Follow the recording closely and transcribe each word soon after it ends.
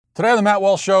Today on the Matt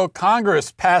Walsh Show,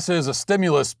 Congress passes a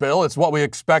stimulus bill. It's what we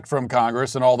expect from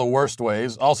Congress in all the worst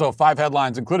ways. Also, 5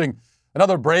 headlines, including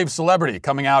another brave celebrity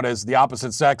coming out as the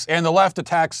opposite sex, and the left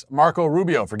attacks Marco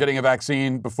Rubio for getting a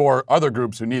vaccine before other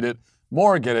groups who need it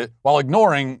more get it, while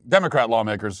ignoring Democrat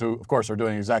lawmakers who, of course, are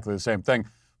doing exactly the same thing.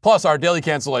 Plus, our daily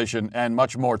cancellation and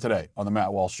much more today on the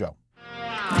Matt Walsh Show.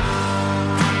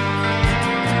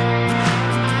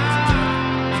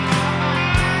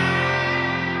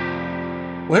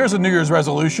 Well, here's a New Year's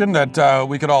resolution that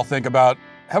we could all think about.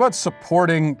 How about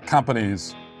supporting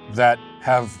companies that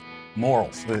have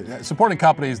morals, supporting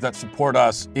companies that support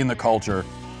us in the culture?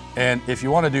 And if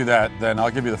you want to do that, then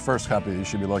I'll give you the first company you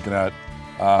should be looking at.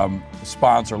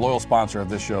 Loyal sponsor of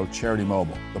this show, Charity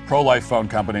Mobile, the pro-life phone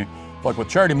company. Look, with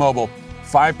Charity Mobile,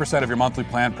 5% of your monthly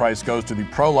plan price goes to the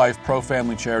pro-life,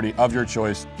 pro-family charity of your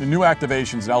choice. The new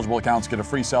activations and eligible accounts get a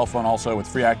free cell phone also with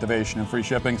free activation and free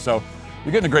shipping. So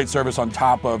you're getting a great service on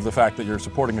top of the fact that you're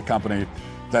supporting a company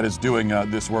that is doing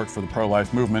this work for the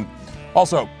pro-life movement.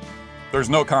 Also, there's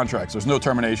no contracts. There's no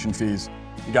termination fees.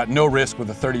 You got no risk with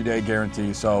a 30-day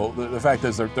guarantee. So the fact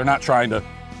is they're not trying to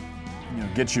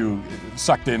get you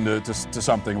sucked into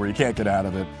something where you can't get out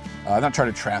of it. Not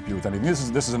trying to trap you with anything.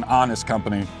 This is an honest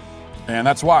company, and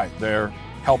that's why they're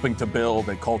helping to build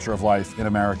a culture of life in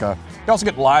America. You also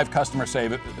get live customer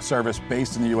service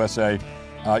based in the USA.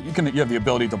 You have the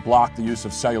ability to block the use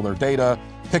of cellular data,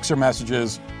 picture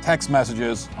messages, text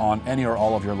messages on any or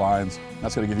all of your lines.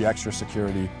 That's going to give you extra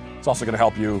security. It's also going to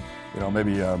help you,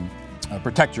 maybe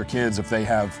protect your kids if they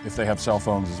have cell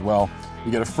phones as well.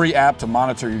 You get a free app to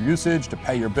monitor your usage, to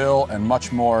pay your bill, and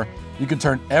much more. You can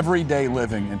turn everyday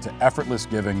living into effortless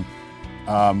giving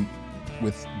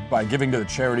by giving to the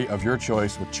charity of your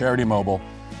choice with Charity Mobile.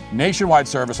 Nationwide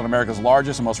service on America's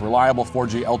largest and most reliable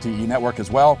 4G LTE network as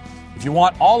well. If you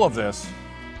want all of this,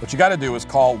 what you got to do is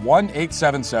call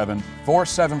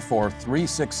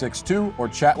 1-877-474-3662 or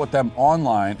chat with them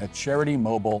online at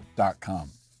CharityMobile.com.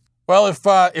 Well,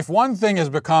 if one thing has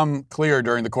become clear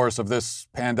during the course of this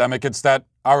pandemic, it's that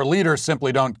our leaders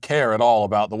simply don't care at all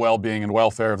about the well-being and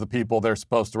welfare of the people they're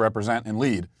supposed to represent and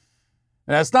lead.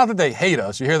 And it's not that they hate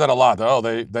us. You hear that a lot.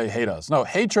 They hate us. No,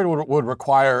 hatred would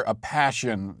require a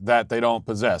passion that they don't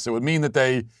possess. It would mean that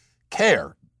they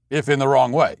care, if in the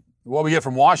wrong way. What we get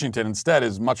from Washington instead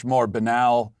is much more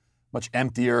banal, much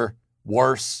emptier,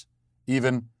 worse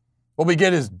even. What we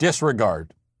get is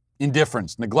disregard,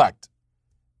 indifference, neglect.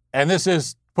 And this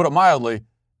is, put it mildly,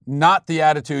 not the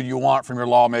attitude you want from your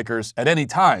lawmakers at any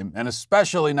time, and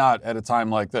especially not at a time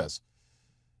like this.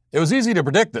 It was easy to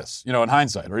predict this, in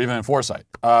hindsight or even in foresight.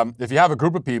 If you have a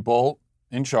group of people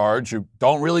in charge who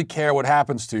don't really care what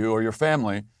happens to you or your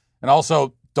family, and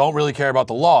also don't really care about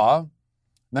the law,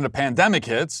 then a pandemic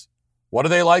hits, what are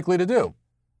they likely to do?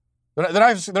 They're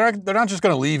not just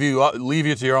going to leave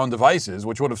you to your own devices,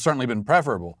 which would have certainly been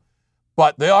preferable,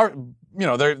 but they are going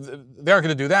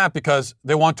to do that because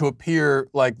they want to appear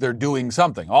like they're doing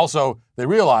something. Also, they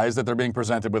realize that they're being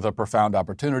presented with a profound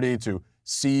opportunity to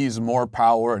seize more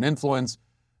power and influence.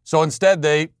 So instead,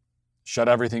 they shut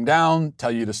everything down,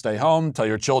 tell you to stay home, tell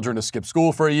your children to skip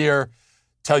school for a year,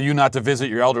 tell you not to visit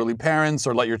your elderly parents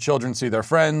or let your children see their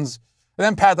friends, and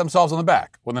then pat themselves on the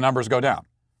back when the numbers go down.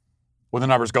 When the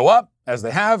numbers go up, as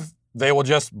they have, they will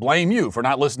just blame you for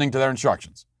not listening to their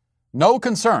instructions. No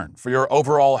concern for your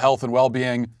overall health and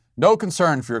well-being, no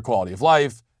concern for your quality of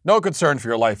life, no concern for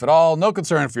your life at all, no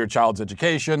concern for your child's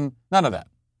education, none of that.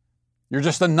 You're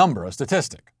just a number, a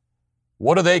statistic.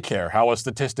 What do they care how a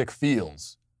statistic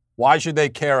feels? Why should they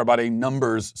care about a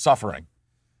number's suffering?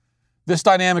 This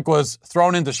dynamic was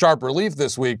thrown into sharp relief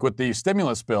this week with the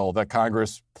stimulus bill that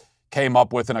Congress came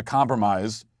up with in a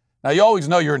compromise. Now, you always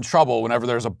know you're in trouble whenever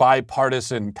there's a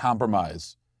bipartisan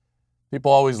compromise.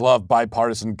 People always love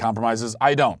bipartisan compromises.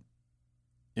 I don't.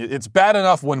 It's bad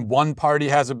enough when one party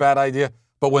has a bad idea,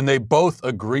 but when they both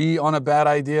agree on a bad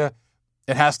idea,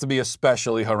 it has to be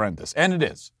especially horrendous. And it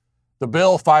is. The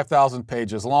bill, 5,000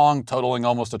 pages long, totaling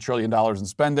almost $1 trillion in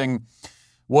spending,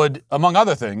 would, among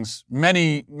other things,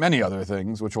 many, many other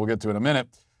things, which we'll get to in a minute,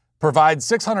 provide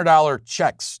 $600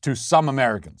 checks to some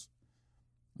Americans.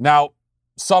 Now,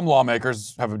 some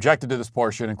lawmakers have objected to this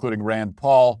portion, including Rand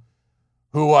Paul,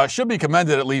 who should be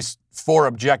commended at least for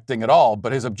objecting at all,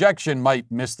 but his objection might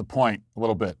miss the point a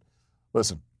little bit.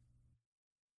 Listen.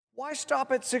 Why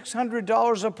stop at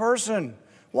 $600 a person?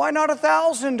 Why not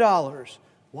 $1,000?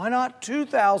 Why not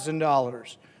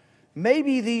 $2,000?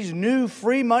 Maybe these new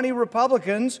free money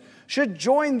Republicans should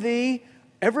join the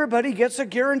Everybody Gets a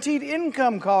Guaranteed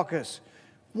Income caucus.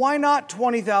 Why not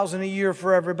 $20,000 a year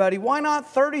for everybody? Why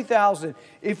not $30,000?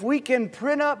 If we can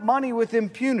print up money with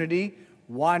impunity,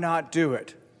 why not do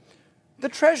it? the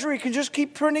Treasury can just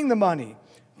keep printing the money.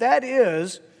 That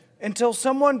is, until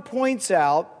someone points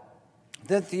out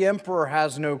that the emperor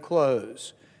has no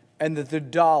clothes and that the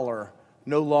dollar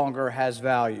no longer has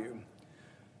value.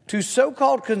 To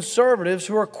so-called conservatives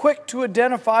who are quick to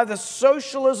identify the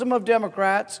socialism of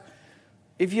Democrats,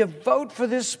 if you vote for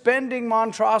this spending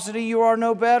monstrosity, you are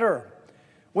no better.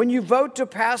 When you vote to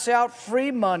pass out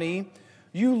free money,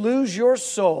 you lose your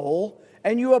soul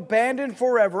and you abandon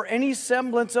forever any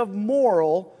semblance of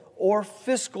moral or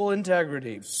fiscal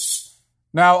integrity.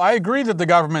 Now, I agree that the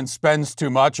government spends too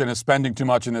much and is spending too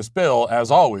much in this bill,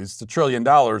 as always. It's $1 trillion,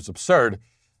 absurd.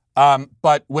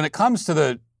 But when it comes to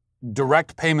the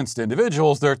direct payments to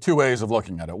individuals, there are two ways of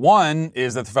looking at it. One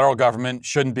is that the federal government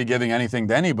shouldn't be giving anything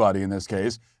to anybody in this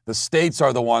case. The states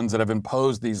are the ones that have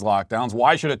imposed these lockdowns.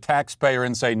 Why should a taxpayer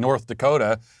in, say, North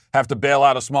Dakota have to bail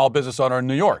out a small business owner in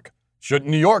New York? Shouldn't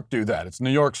New York do that? It's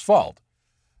New York's fault.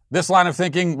 This line of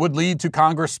thinking would lead to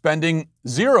Congress spending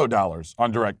 $0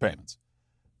 on direct payments.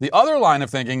 The other line of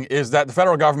thinking is that the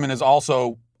federal government is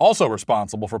also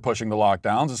responsible for pushing the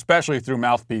lockdowns, especially through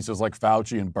mouthpieces like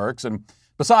Fauci and Birx. And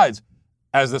besides,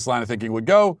 as this line of thinking would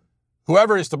go,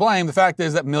 whoever is to blame, the fact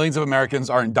is that millions of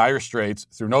Americans are in dire straits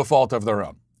through no fault of their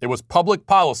own. It was public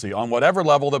policy on whatever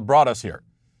level that brought us here.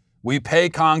 We pay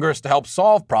Congress to help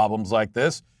solve problems like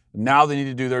this. Now they need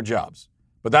to do their jobs.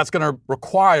 But that's going to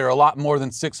require a lot more than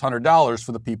 $600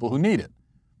 for the people who need it.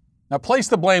 Now, place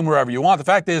the blame wherever you want. The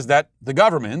fact is that the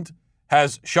government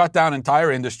has shut down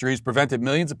entire industries, prevented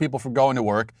millions of people from going to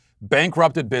work,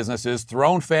 bankrupted businesses,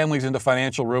 thrown families into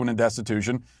financial ruin and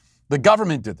destitution. The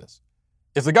government did this.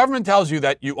 If the government tells you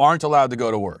that you aren't allowed to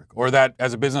go to work, or that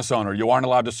as a business owner you aren't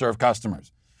allowed to serve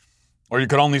customers, or you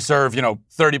could only serve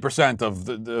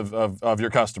 30% of your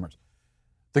customers,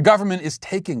 the government is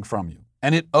taking from you,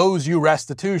 and it owes you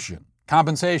restitution,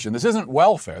 compensation. This isn't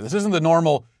welfare. This isn't the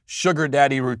normal sugar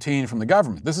daddy routine from the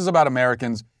government. This is about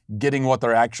Americans getting what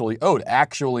they're actually owed,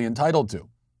 actually entitled to.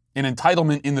 An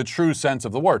entitlement in the true sense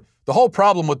of the word. The whole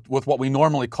problem with what we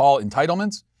normally call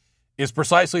entitlements is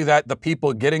precisely that the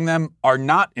people getting them are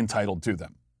not entitled to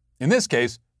them. In this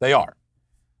case, they are.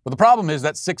 But the problem is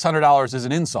that $600 is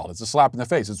an insult. It's a slap in the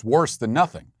face. It's worse than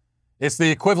nothing. It's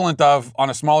the equivalent of, on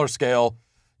a smaller scale,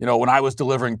 when I was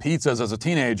delivering pizzas as a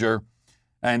teenager,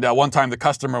 and one time the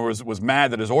customer was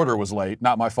mad that his order was late.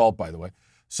 Not my fault, by the way.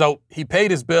 So he paid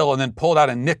his bill and then pulled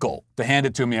out a nickel to hand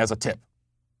it to me as a tip.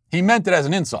 He meant it as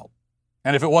an insult.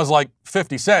 And if it was like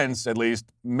 50 cents, at least,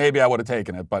 maybe I would have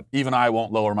taken it. But even I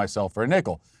won't lower myself for a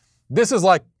nickel. This is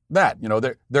like that.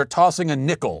 They're tossing a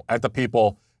nickel at the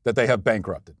people that they have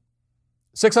bankrupted.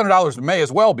 $600 may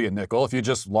as well be a nickel if you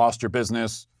just lost your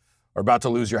business, are about to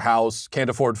lose your house,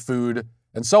 can't afford food,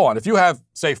 and so on. If you have,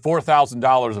 say,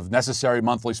 $4,000 of necessary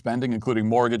monthly spending, including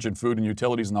mortgage and food and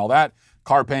utilities and all that,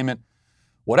 car payment,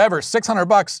 whatever,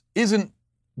 $600 isn't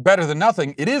better than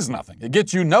nothing. It is nothing. It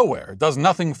gets you nowhere. It does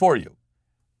nothing for you.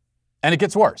 And it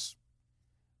gets worse.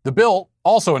 The bill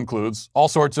also includes all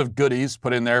sorts of goodies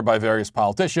put in there by various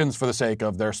politicians for the sake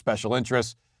of their special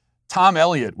interests. Tom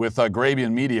Elliott with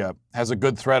Grabian Media has a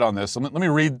good thread on this. Let me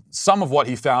read some of what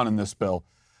he found in this bill.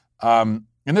 And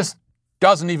this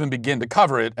doesn't even begin to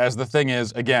cover it, as the thing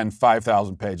is, again,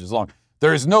 5,000 pages long.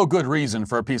 There is no good reason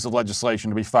for a piece of legislation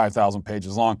to be 5,000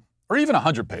 pages long, or even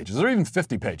 100 pages, or even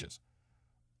 50 pages.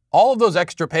 All of those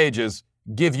extra pages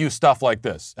give you stuff like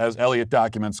this, as Elliott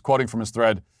documents, quoting from his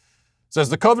thread, says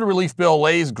the COVID relief bill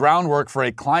lays groundwork for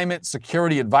a climate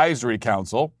security advisory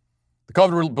council. The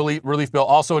COVID relief bill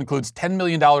also includes $10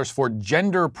 million for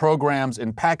gender programs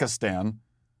in Pakistan.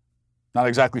 Not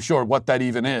exactly sure what that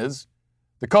even is.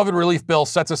 The COVID relief bill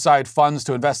sets aside funds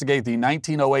to investigate the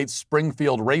 1908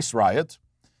 Springfield race riot.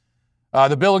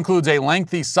 The bill includes a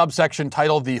lengthy subsection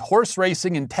titled the Horse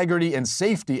Racing Integrity and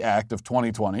Safety Act of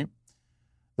 2020.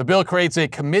 The bill creates a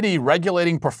committee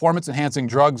regulating performance-enhancing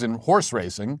drugs in horse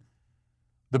racing.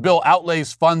 The bill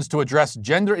outlays funds to address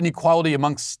gender inequality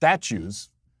amongst statues.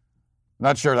 I'm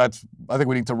not sure I think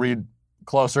we need to read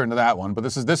closer into that one, but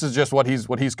this is just what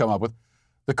he's come up with.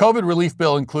 The COVID relief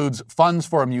bill includes funds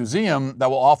for a museum that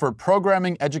will offer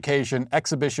programming, education,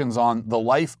 exhibitions on the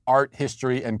life, art,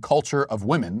 history, and culture of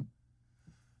women.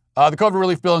 The COVID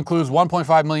relief bill includes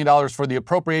 $1.5 million for the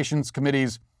Appropriations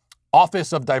Committee's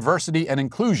Office of Diversity and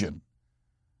Inclusion,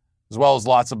 as well as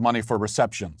lots of money for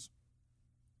receptions.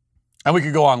 And we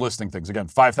could go on listing things. Again,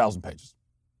 5,000 pages.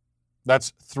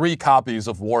 That's 3 copies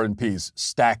of War and Peace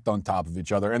stacked on top of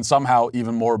each other, and somehow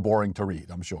even more boring to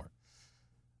read, I'm sure.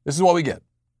 This is what we get.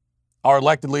 Our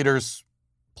elected leaders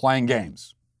playing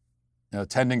games,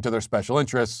 tending to their special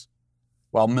interests,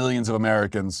 while millions of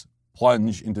Americans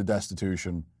plunge into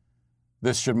destitution.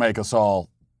 This should make us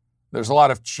all There's a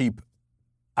lot of cheap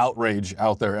outrage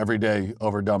out there every day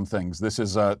over dumb things. This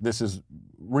is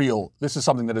real. This is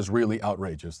something that is really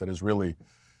outrageous, that is really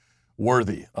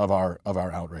worthy of our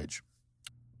outrage.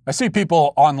 I see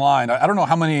people online. I don't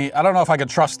know if I can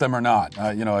trust them or not.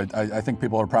 I think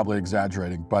people are probably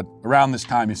exaggerating, but around this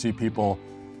time you see people,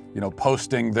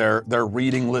 posting their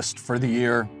reading list for the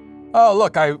year. Oh,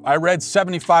 look, I read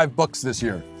 75 books this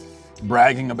year,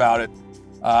 bragging about it.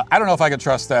 I don't know if I can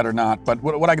trust that or not, but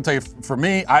what I can tell you, for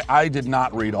me, I did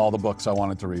not read all the books I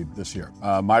wanted to read this year.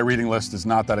 My reading list is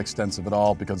not that extensive at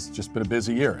all because it's just been a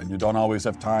busy year and you don't always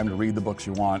have time to read the books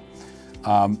you want.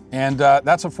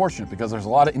 That's unfortunate because there's a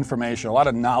lot of information, a lot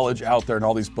of knowledge out there in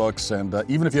all these books, and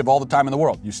even if you have all the time in the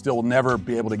world, you still will never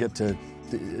be able to get to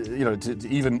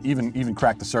even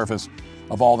crack the surface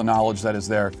of all the knowledge that is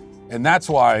there. And that's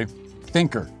why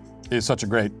Thinker is such a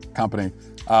great company.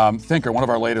 Thinker, one of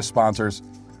our latest sponsors,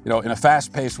 in a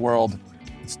fast-paced world,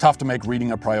 it's tough to make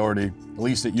reading a priority. At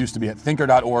least it used to be. At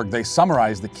thinker.org, they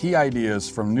summarize the key ideas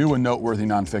from new and noteworthy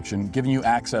nonfiction, giving you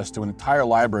access to an entire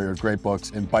library of great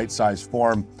books in bite-sized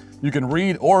form. You can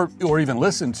read or even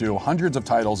listen to hundreds of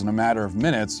titles in a matter of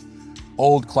minutes.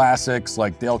 Old classics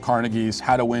like Dale Carnegie's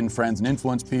How to Win Friends and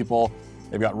Influence People.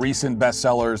 They've got recent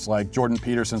bestsellers like Jordan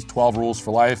Peterson's 12 Rules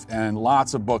for Life and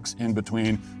lots of books in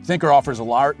between. Thinker offers a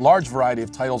large variety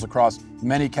of titles across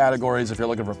many categories. If you're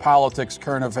looking for politics,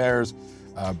 current affairs,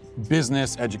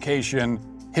 business, education,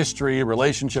 history,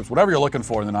 relationships, whatever you're looking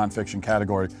for in the nonfiction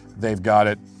category, they've got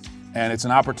it. And it's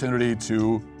an opportunity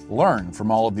to learn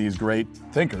from all of these great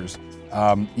thinkers,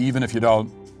 even if you don't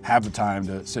have the time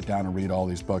to sit down and read all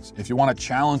these books. If you want to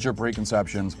challenge your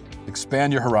preconceptions,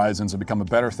 expand your horizons, and become a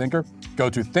better thinker,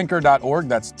 go to thinker.org.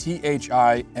 That's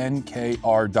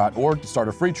THINKR.org to start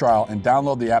a free trial and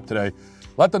download the app today.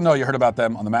 Let them know you heard about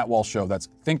them on The Matt Walsh Show. That's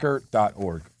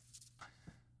thinker.org.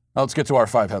 Now let's get to our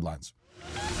 5 headlines.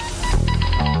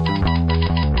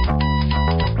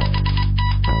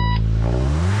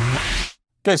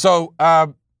 Okay, so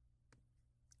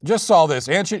just saw this.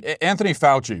 Anthony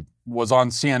Fauci was on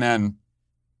CNN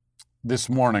this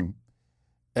morning,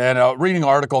 and reading an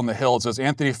article in The Hill, it says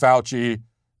Anthony Fauci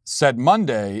said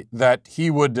Monday that he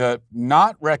would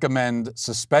not recommend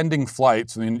suspending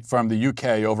flights from the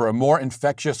UK over a more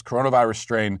infectious coronavirus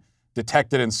strain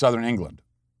detected in southern England.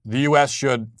 The U.S.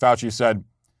 should, Fauci said,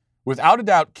 without a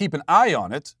doubt keep an eye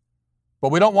on it,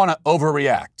 but we don't want to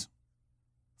overreact.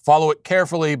 Follow it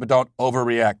carefully, but don't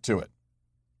overreact to it.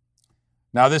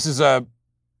 Now, this is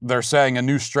they're saying a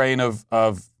new strain of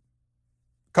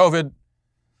COVID,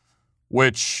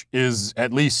 which is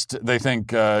at least, they think,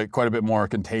 quite a bit more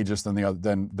contagious than the other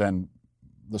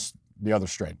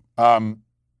strain. And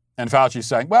Fauci's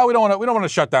saying, well, we don't want to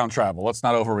shut down travel. Let's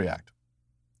not overreact.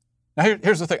 Now,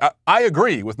 here's the thing. I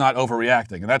agree with not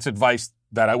overreacting, and that's advice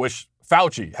that I wish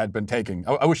Fauci had been taking.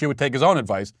 I wish he would take his own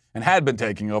advice and had been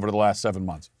taking over the last 7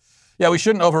 months. Yeah, we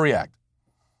shouldn't overreact.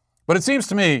 But it seems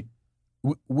to me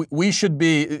we should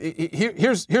be,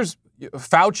 here's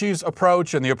Fauci's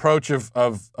approach and the approach of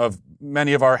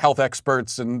many of our health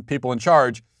experts and people in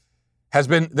charge has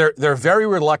been, they're very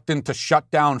reluctant to shut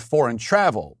down foreign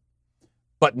travel,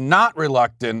 but not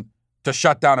reluctant to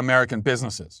shut down American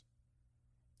businesses.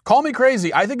 Call me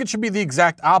crazy. I think it should be the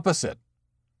exact opposite.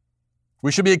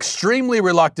 We should be extremely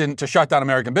reluctant to shut down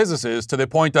American businesses to the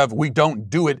point of we don't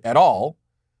do it at all.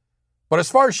 But as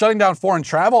far as shutting down foreign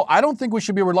travel, I don't think we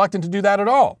should be reluctant to do that at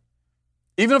all,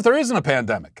 even if there isn't a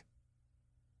pandemic.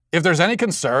 If there's any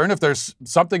concern, if there's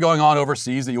something going on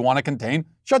overseas that you want to contain,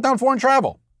 shut down foreign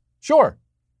travel. Sure.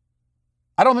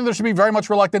 I don't think there should be very much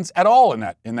reluctance at all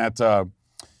in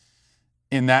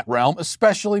that realm,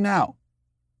 especially now.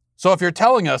 So if you're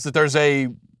telling us that there's a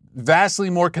vastly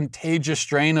more contagious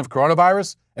strain of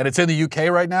coronavirus and it's in the UK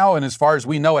right now, and as far as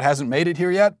we know, it hasn't made it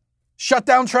here yet, shut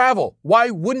down travel.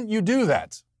 Why wouldn't you do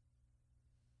that?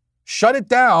 Shut it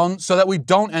down so that we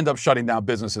don't end up shutting down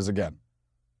businesses again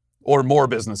or more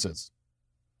businesses.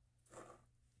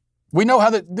 We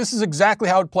know this is exactly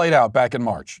how it played out back in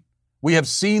March. We have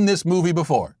seen this movie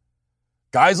before.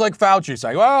 Guys like Fauci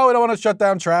saying, "Oh, we don't want to shut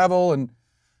down travel," and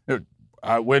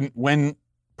when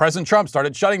President Trump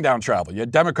started shutting down travel, you had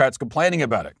Democrats complaining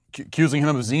about it, accusing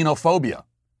him of xenophobia.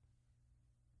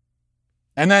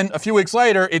 And then a few weeks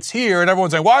later, it's here, and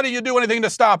everyone's saying, "Why do you do anything to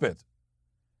stop it?"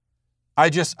 I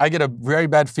get a very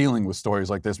bad feeling with stories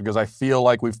like this because I feel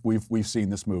like we've seen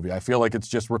this movie. I feel like it's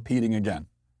just repeating again.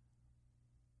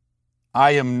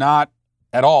 I am not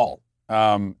at all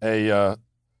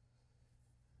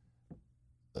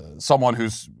someone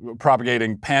who's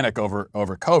propagating panic over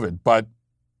COVID, but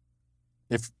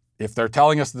if they're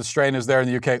telling us the strain is there in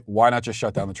the UK, why not just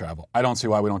shut down the travel? I don't see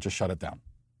why we don't just shut it down.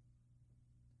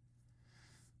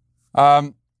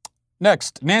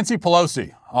 Next, Nancy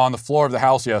Pelosi on the floor of the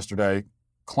House yesterday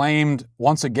claimed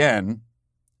once again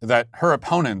that her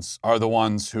opponents are the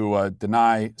ones who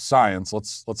deny science.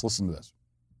 Let's listen to this.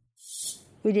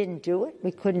 We didn't do it.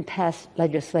 We couldn't pass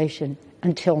legislation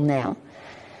until now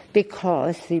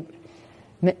because the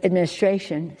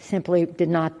administration simply did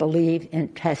not believe in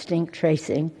testing,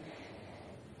 tracing,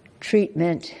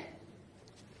 treatment,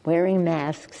 wearing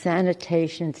masks,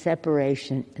 sanitation,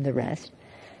 separation, and the rest.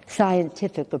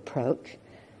 Scientific approach.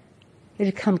 It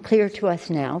had come clear to us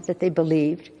now that they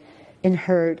believed in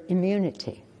herd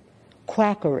immunity,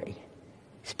 quackery,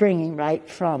 springing right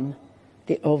from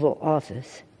the Oval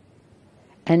Office,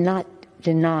 and not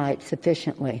denied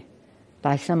sufficiently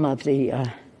by some of the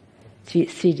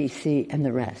CDC and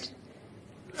the rest.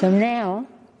 So now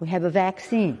we have a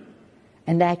vaccine,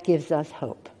 and that gives us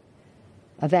hope.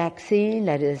 A vaccine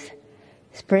that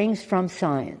springs from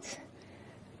science.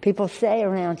 People say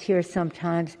around here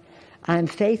sometimes, I'm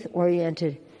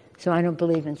faith-oriented, so I don't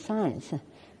believe in science.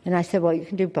 And I said, well, you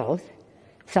can do both.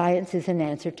 Science is an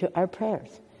answer to our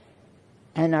prayers.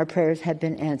 And our prayers have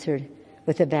been answered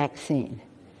with a vaccine.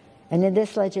 And in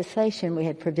this legislation, we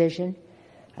had provision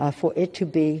for it to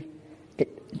be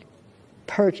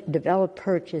developed,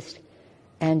 purchased,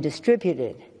 and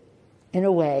distributed in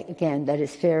a way, again, that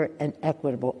is fair and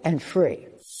equitable and free.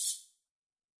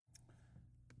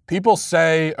 People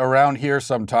say around here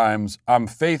sometimes, I'm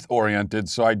faith-oriented,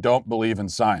 so I don't believe in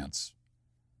science.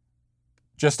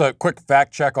 Just a quick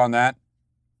fact check on that.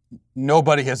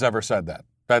 Nobody has ever said that.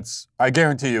 I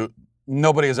guarantee you,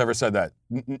 nobody has ever said that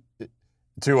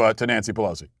to Nancy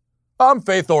Pelosi. I'm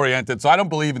faith-oriented, so I don't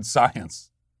believe in science.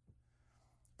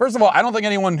 First of all, I don't think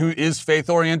anyone who is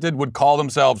faith-oriented would call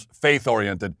themselves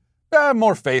faith-oriented.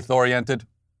 More faith-oriented.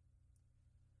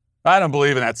 I don't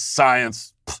believe in that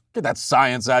science. Get that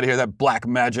science out of here, that black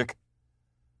magic.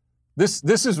 This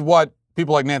is what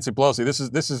people like Nancy Pelosi,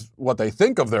 this is what they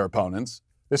think of their opponents.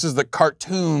 This is the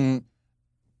cartoon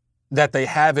that they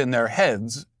have in their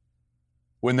heads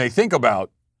when they think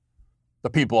about the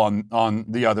people on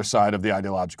the other side of the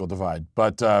ideological divide.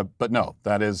 But no,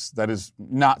 that is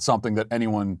not something that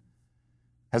anyone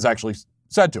has actually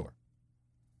said to her.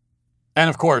 And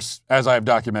of course, as I have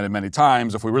documented many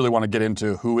times, if we really want to get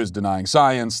into who is denying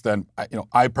science, then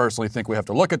I personally think we have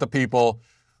to look at the people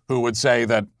who would say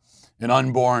that an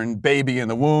unborn baby in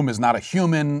the womb is not a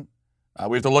human.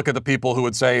 We have to look at the people who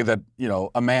would say that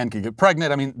a man can get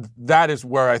pregnant. I mean, that is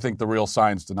where I think the real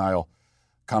science denial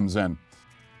comes in.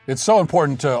 It's so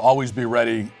important to always be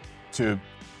ready to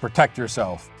protect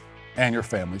yourself and your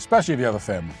family, especially if you have a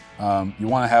family. You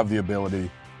want to have the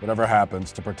ability, whatever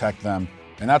happens, to protect them.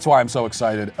 And that's why I'm so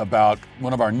excited about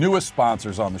one of our newest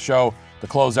sponsors on the show to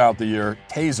close out the year,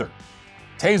 Taser.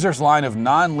 Taser's line of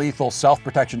non-lethal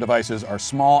self-protection devices are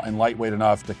small and lightweight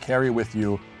enough to carry with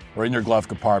you or in your glove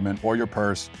compartment or your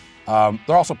purse. They're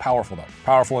also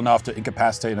powerful enough to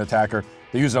incapacitate an attacker.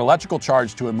 They use an electrical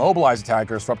charge to immobilize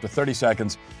attackers for up to 30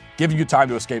 seconds, giving you time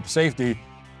to escape to safety.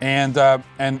 And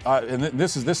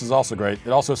this is also great. It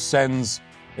also sends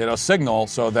a signal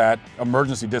so that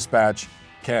emergency dispatch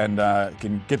can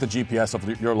get the GPS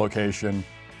of your location,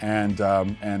 and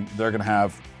they're going to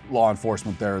have law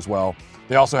enforcement there as well.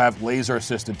 They also have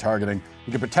laser-assisted targeting.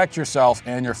 You can protect yourself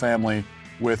and your family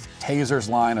with Taser's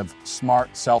line of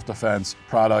smart self-defense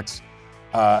products.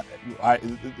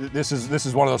 This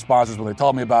is one of those sponsors. When they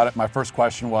told me about it, my first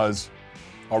question was,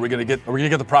 are we going to get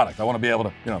the product? I want to be able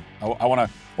to, I want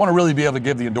to really be able to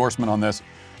give the endorsement on this.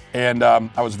 And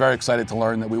I was very excited to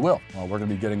learn that we will. We're going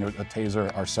to be getting a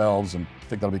Taser ourselves, and I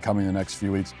think that'll be coming in the next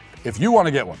few weeks. If you want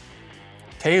to get one,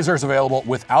 Taser is available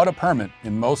without a permit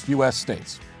in most U.S.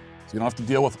 states. So you don't have to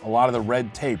deal with a lot of the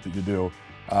red tape that you do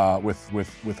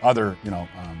with other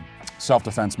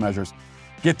self-defense measures.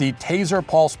 Get the Taser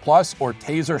Pulse Plus or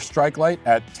Taser Strike Light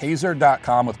at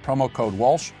taser.com with promo code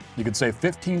Walsh. You can save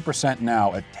 15%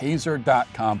 now at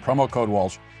taser.com, promo code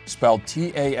Walsh, spelled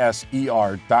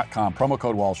TASER.com, promo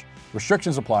code Walsh.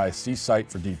 Restrictions apply. See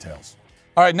site for details.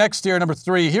 All right, next here, number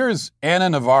 3. Here's Ana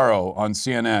Navarro on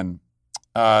CNN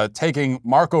taking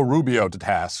Marco Rubio to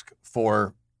task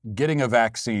for getting a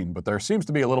vaccine, but there seems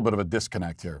to be a little bit of a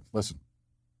disconnect here. Listen.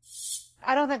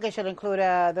 I don't think it should include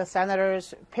the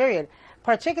senators, period.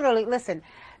 Particularly, listen,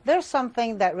 there's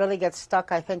something that really gets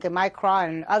stuck, I think, in my craw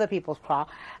and other people's craw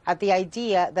at the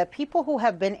idea that people who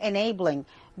have been enabling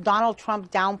Donald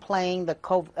Trump downplaying the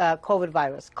COVID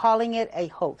virus, calling it a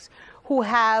hoax, who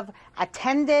have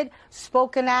attended,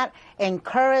 spoken at,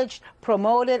 encouraged,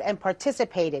 promoted, and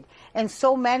participated in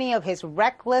so many of his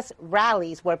reckless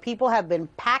rallies where people have been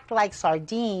packed like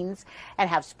sardines and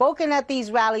have spoken at these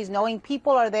rallies knowing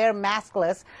people are there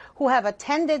maskless, who have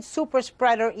attended super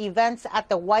spreader events at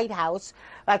the White House,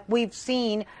 like we've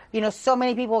seen, so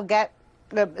many people get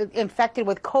infected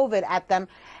with COVID at them.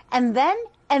 And then,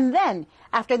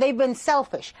 after they've been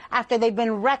selfish, after they've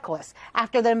been reckless,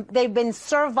 after they've been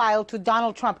servile to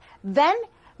Donald Trump, then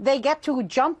they get to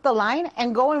jump the line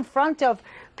and go in front of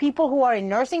people who are in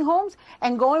nursing homes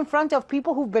and go in front of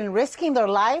people who've been risking their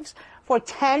lives for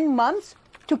 10 months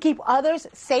to keep others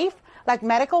safe, like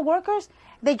medical workers.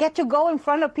 They get to go in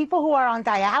front of people who are on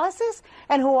dialysis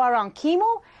and who are on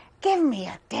chemo. Give me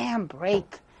a damn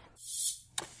break.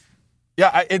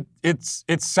 Yeah,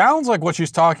 it sounds like what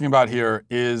she's talking about here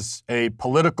is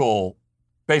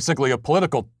basically a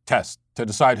political test to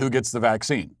decide who gets the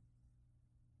vaccine.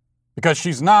 Because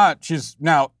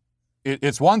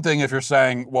it's one thing if you're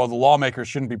saying, well, the lawmakers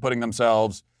shouldn't be putting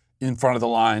themselves in front of the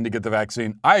line to get the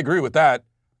vaccine. I agree with that,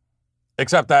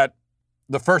 except that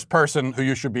the first person who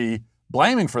you should be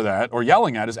blaming for that or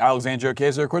yelling at is Alexandria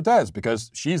Ocasio-Cortez,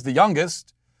 because she's the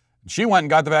youngest. She went and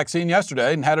got the vaccine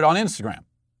yesterday and had it on Instagram.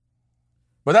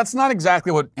 But that's not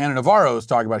exactly what Ana Navarro is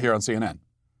talking about here on CNN.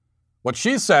 What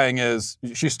she's saying is,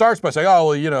 she starts by saying, oh,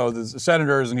 well, the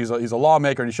senators, and he's a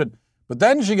lawmaker, and he should. But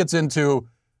then she gets into,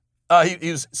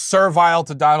 he's servile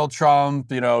to Donald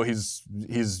Trump,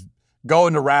 he's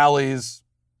going to rallies.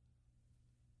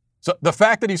 So the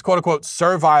fact that he's, quote unquote,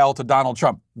 servile to Donald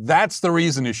Trump, that's the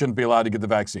reason he shouldn't be allowed to get the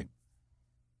vaccine.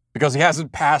 Because he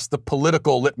hasn't passed the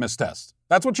political litmus test.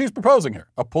 That's what she's proposing here,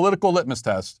 a political litmus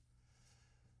test.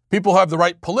 People who have the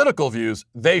right political views,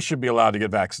 they should be allowed to get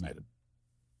vaccinated.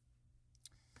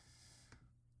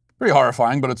 Pretty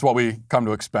horrifying, but it's what we come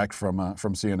to expect from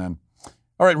CNN.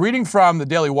 All right, reading from the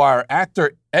Daily Wire,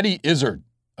 actor Eddie Izzard,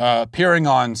 appearing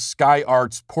on Sky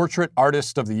Art's Portrait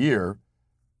Artist of the Year,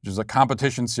 which is a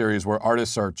competition series where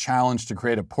artists are challenged to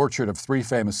create a portrait of 3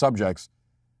 famous subjects.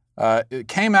 It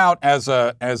came out as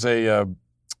a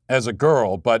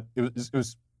girl, but it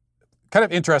was kind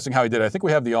of interesting how he did it. I think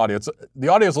we have the audio. The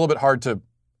audio is a little bit hard to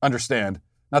understand.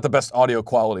 Not the best audio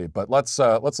quality, but let's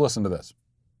listen to this.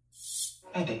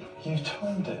 Eddie, you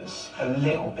told us a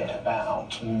little bit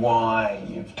about why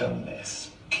you've done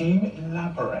this. Can you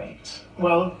elaborate?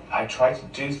 Well, I try to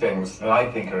do things that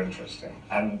I think are interesting.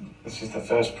 And this is the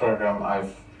first program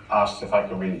I've asked if I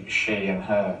could be she and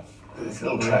her. This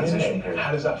little transition period.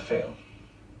 How does that feel?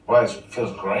 Well, it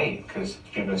feels great because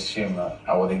people assume that,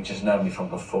 they've just known me from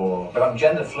before. But I'm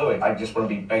gender fluid. I just want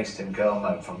to be based in girl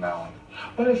mode from now on.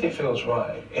 Well, if it feels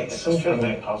right, it's something something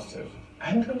very positive.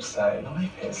 And also,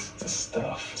 life is the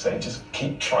stuff. So just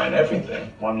keep trying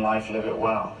everything. One life, live it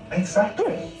well.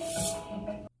 Exactly.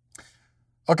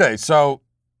 Okay, so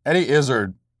Eddie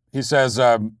Izzard, he says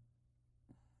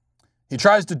he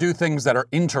tries to do things that are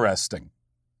interesting.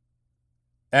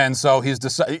 And so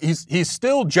he's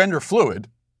still gender fluid,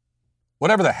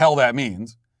 whatever the hell that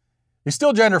means. He's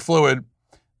still gender fluid,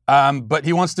 but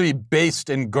he wants to be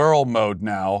based in girl mode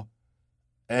now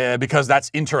because that's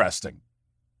interesting.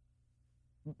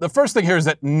 The first thing here is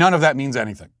that none of that means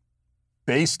anything.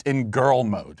 Based in girl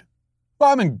mode. Well,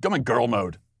 I'm in girl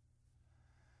mode.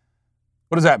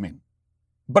 What does that mean?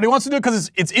 But he wants to do it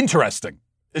because it's interesting.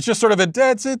 It's just sort of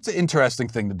it's an interesting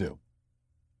thing to do.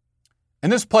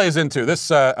 And this plays into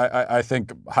this. I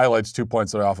think highlights 2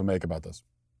 points that I often make about this.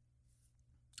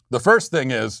 The first thing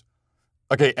is,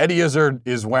 okay, Eddie Izzard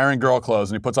is wearing girl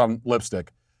clothes and he puts on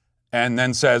lipstick, and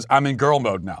then says, "I'm in girl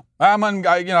mode now. I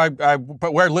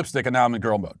wear lipstick and now I'm in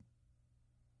girl mode."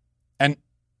 And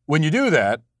when you do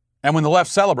that, and when the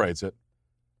left celebrates it,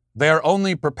 they are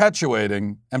only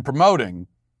perpetuating and promoting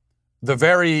the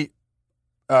very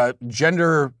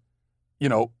gender,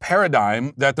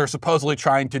 paradigm that they're supposedly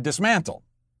trying to dismantle.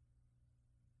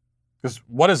 Because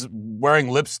what is wearing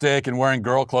lipstick and wearing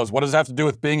girl clothes, what does it have to do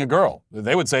with being a girl?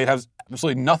 They would say it has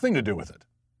absolutely nothing to do with it.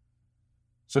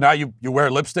 So now you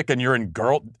wear lipstick and you're in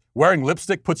wearing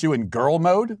lipstick puts you in girl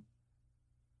mode?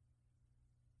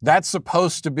 That's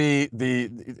supposed to be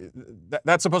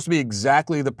that's supposed to be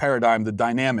exactly the paradigm, the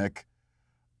dynamic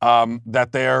that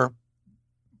they're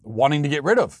wanting to get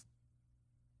rid of.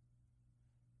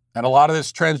 And a lot of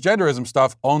this transgenderism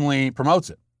stuff only promotes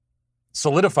it,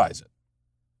 solidifies it.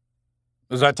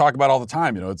 As I talk about all the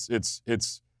time,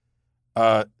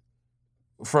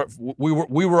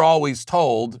 we were always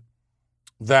told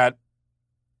that,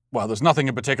 well, there's nothing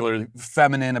in particular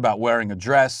feminine about wearing a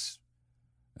dress.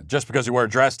 Just because you wear a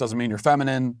dress doesn't mean you're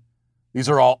feminine. These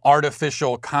are all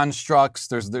artificial constructs.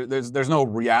 There's no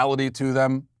reality to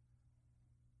them.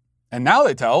 And now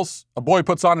they tell us a boy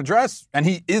puts on a dress and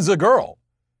he is a girl.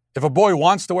 If a boy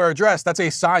wants to wear a dress, that's a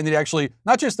sign that he actually,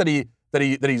 not just that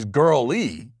he's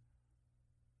girly,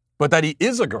 but that he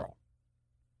is a girl.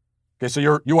 Okay,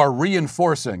 so you are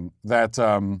reinforcing that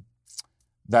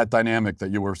that dynamic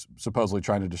that you were supposedly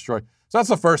trying to destroy. So that's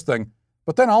the first thing.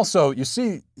 But then also, you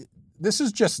see, this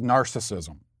is just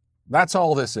narcissism. That's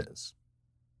all this is.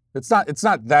 It's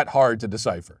not that hard to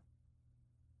decipher.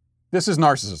 This is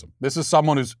narcissism. This is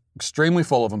someone who's extremely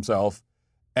full of himself,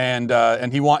 and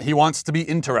he wants to be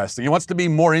interesting. He wants to be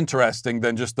more interesting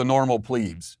than just the normal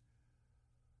plebes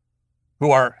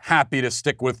who are happy to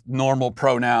stick with normal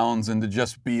pronouns and to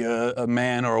just be a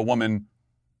man or a woman.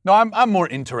 No, I'm more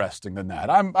interesting than that.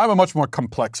 I'm a much more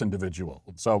complex individual.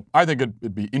 So I think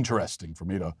it'd be interesting for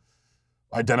me to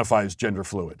identify as gender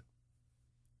fluid.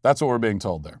 That's what we're being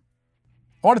told there.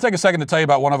 I want to take a second to tell you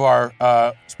about one of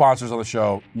our sponsors on the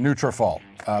show, Nutrafol.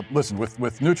 Listen,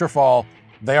 with Nutrafol,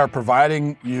 they are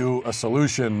providing you a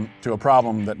solution to a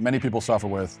problem that many people suffer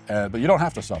with, but you don't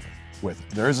have to suffer with.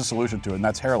 There is a solution to it, and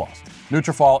that's hair loss.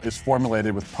 Nutrafol is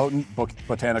formulated with potent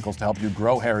botanicals to help you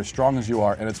grow hair as strong as you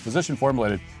are, and it's physician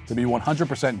formulated to be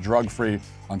 100% drug-free.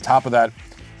 On top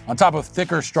of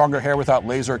thicker, stronger hair without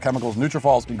laser chemicals,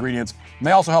 Nutrafol's ingredients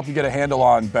may also help you get a handle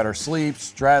on better sleep,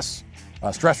 stress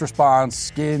response,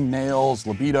 skin, nails,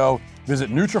 libido.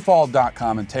 Visit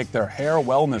Nutrafol.com and take their hair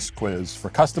wellness quiz for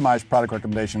customized product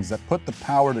recommendations that put the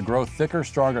power to grow thicker,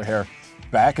 stronger hair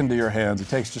back into your hands. It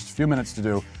takes just a few minutes to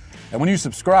do. And when you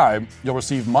subscribe, you'll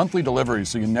receive monthly deliveries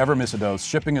so you never miss a dose.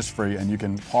 Shipping is free and you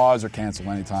can pause or cancel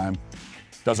anytime.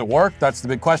 Does it work? That's the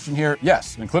big question here.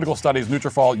 Yes. In clinical studies,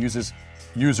 Nutrafol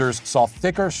users saw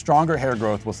thicker, stronger hair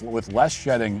growth with less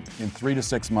shedding in 3 to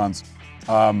 6 months.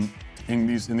 In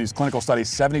these clinical studies,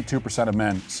 72% of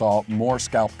men saw more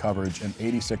scalp coverage and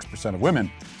 86% of women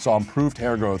saw improved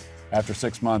hair growth after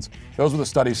 6 months. Those what the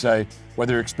studies say.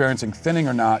 Whether you're experiencing thinning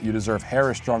or not, you deserve hair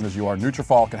as strong as you are.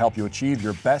 Nutrafol can help you achieve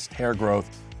your best hair growth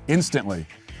instantly.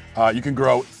 You can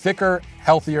grow thicker,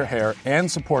 healthier hair and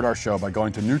support our show by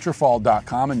going to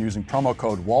Nutrafol.com and using promo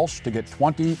code Walsh to get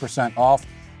 20% off.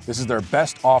 This is their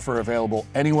best offer available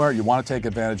anywhere. You want to take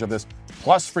advantage of this,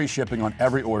 plus free shipping on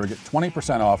every order. Get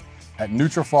 20% off at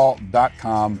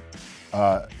Nutrafol.com,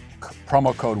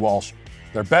 promo code Walsh.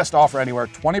 Their best offer anywhere,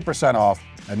 20% off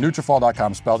at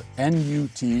Nutrafol.com, spelled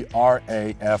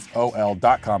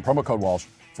Nutrafol.com, promo code Walsh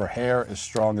for hair as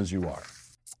strong as you are.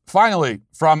 Finally,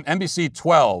 from NBC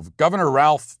 12, Governor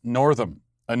Ralph Northam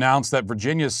announced that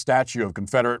Virginia's statue of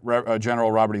Confederate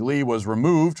General Robert E. Lee was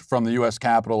removed from the U.S.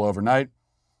 Capitol overnight.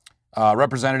 A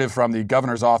representative from the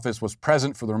governor's office was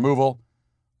present for the removal,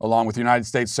 along with United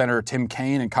States Senator Tim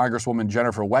Kaine and Congresswoman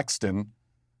Jennifer Wexton.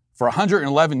 For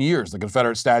 111 years, the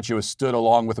Confederate statue has stood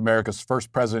along with America's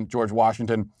first president, George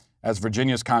Washington, as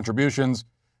Virginia's contributions.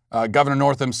 Governor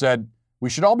Northam said, "We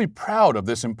should all be proud of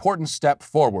this important step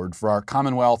forward for our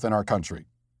Commonwealth and our country.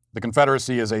 The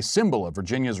Confederacy is a symbol of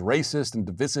Virginia's racist and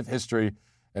divisive history,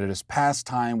 and it is past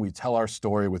time we tell our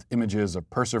story with images of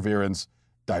perseverance,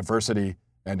 diversity,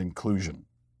 and inclusion."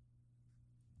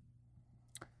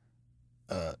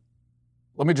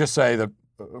 Let me just say that,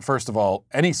 first of all,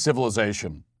 any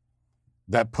civilization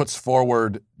that puts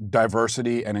forward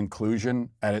diversity and inclusion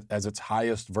as its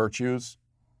highest virtues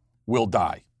will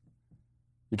die.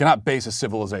 You cannot base a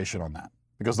civilization on that,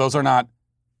 because those are not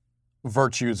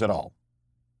virtues at all.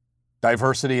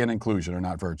 Diversity and inclusion are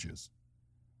not virtues.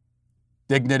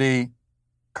 Dignity,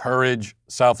 courage,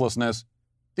 selflessness,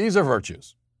 these are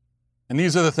virtues. And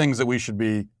these are the things that we should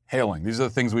be hailing. These are the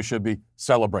things we should be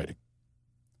celebrating.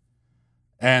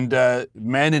 And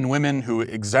men and women who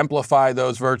exemplify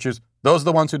those virtues, those are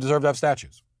the ones who deserve to have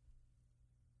statues.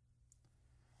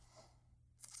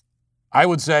 I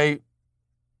would say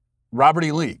Robert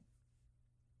E. Lee.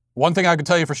 One thing I can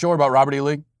tell you for sure about Robert E.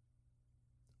 Lee,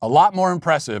 a lot more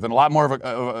impressive and a lot more of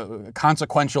a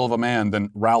consequential of a man than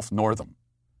Ralph Northam.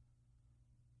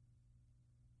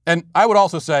 And I would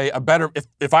also say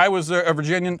if I was a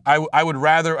Virginian, I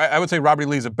would say Robert E.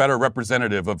 Lee is a better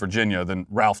representative of Virginia than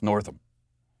Ralph Northam.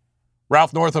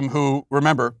 Ralph Northam, who,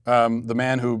 remember, the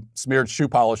man who smeared shoe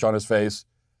polish on his face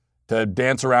to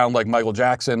dance around like Michael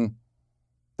Jackson,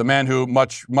 the man who,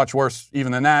 much worse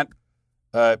even than that,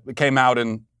 came out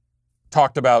and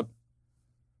talked about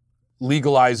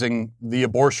legalizing the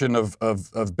abortion of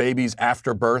babies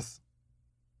after birth.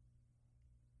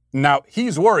 Now,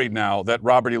 he's worried now that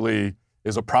Robert E. Lee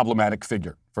is a problematic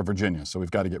figure for Virginia, so we've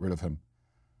got to get rid of him.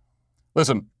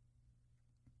 Listen,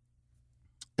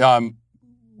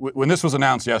 when this was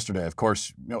announced yesterday, of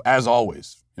course, as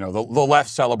always, the left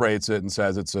celebrates it and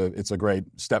says it's a great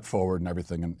step forward and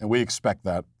everything, and we expect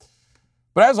that.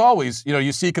 But as always,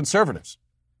 you see conservatives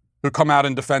who come out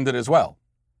and defend it as well,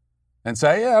 and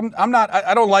say, yeah,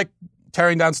 I don't like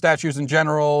tearing down statues in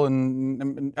general,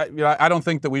 and I don't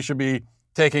think that we should be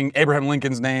taking Abraham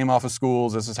Lincoln's name off of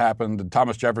schools as has happened, and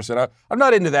Thomas Jefferson. I'm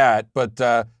not into that, but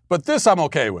this I'm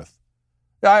okay with.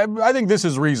 I think this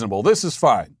is reasonable. This is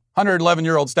fine.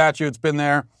 111-year-old statue, it's been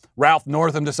there. Ralph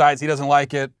Northam decides he doesn't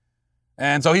like it,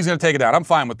 and so he's going to take it down. I'm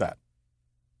fine with that.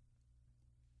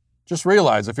 Just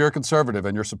realize if you're a conservative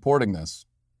and you're supporting this,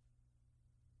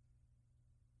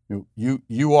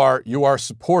 you are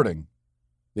supporting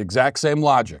the exact same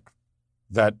logic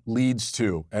that leads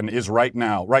to and is right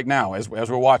now as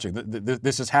we're watching.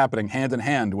 This is happening hand in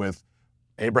hand with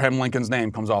Abraham Lincoln's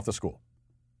name comes off the school.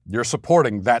 You're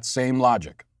supporting that same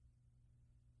logic.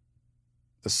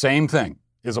 The same thing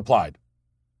is applied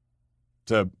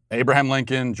to Abraham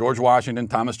Lincoln, George Washington,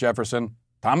 Thomas Jefferson.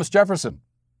 Thomas Jefferson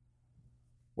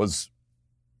was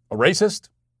a racist,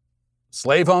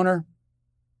 slave owner.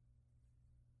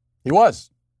 He was.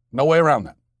 No way around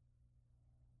that.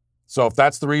 So if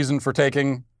that's the reason for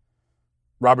taking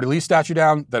Robert E. Lee's statue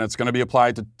down, then it's going to be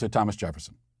applied to Thomas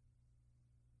Jefferson.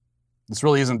 This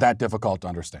really isn't that difficult to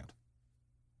understand.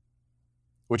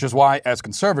 Which is why, as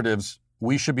conservatives,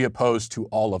 we should be opposed to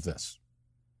all of this.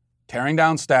 Tearing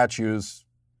down statues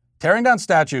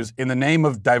in the name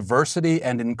of diversity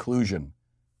and inclusion.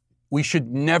 We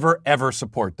should never, ever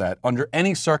support that under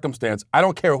any circumstance. I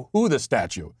don't care who the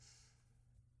statue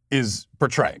is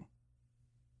portraying.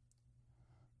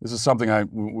 This is something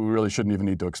we really shouldn't even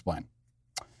need to explain.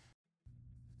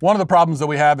 One of the problems that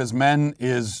we have as men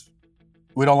is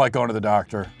we don't like going to the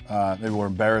doctor. Maybe we're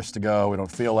embarrassed to go. We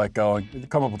don't feel like going. We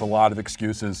come up with a lot of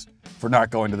excuses for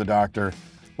not going to the doctor.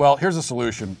 Well, here's a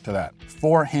solution to that.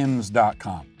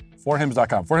 4hims.com.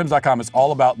 4hims.com. 4hims.com is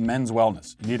all about men's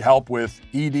wellness. You need help with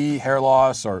ED, hair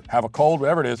loss, or have a cold,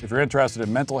 whatever it is. If you're interested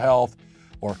in mental health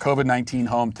or COVID-19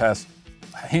 home tests,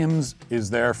 Hims is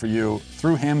there for you.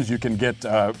 Through Hims, you can get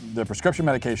the prescription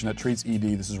medication that treats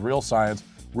ED. This is real science,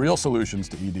 real solutions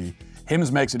to ED.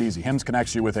 Hims makes it easy. Hims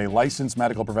connects you with a licensed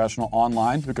medical professional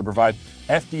online who can provide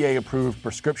FDA-approved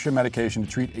prescription medication to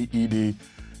treat ED.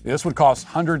 This would cost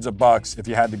hundreds of bucks if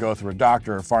you had to go through a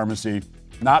doctor or pharmacy.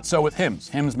 Not so with Hims.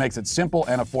 Hims makes it simple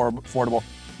and affordable.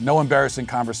 No embarrassing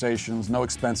conversations, no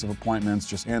expensive appointments.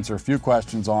 Just answer a few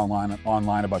questions online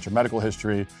about your medical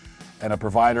history, and a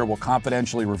provider will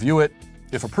confidentially review it.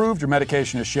 If approved, your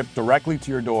medication is shipped directly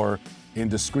to your door in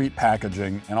discreet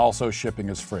packaging, and also shipping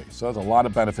is free. So there's a lot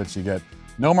of benefits you get.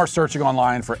 No more searching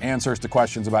online for answers to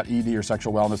questions about ED or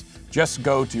sexual wellness. Just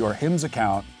go to your Hims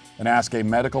account and ask a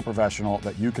medical professional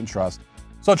that you can trust.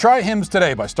 So try Hims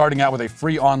today by starting out with a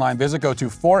free online visit. Go to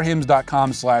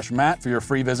 4hims.com/Matt for your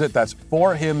free visit. That's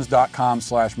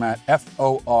 4hims.com/Matt,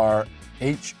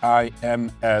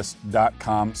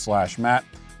 FORHIMS.com/Matt.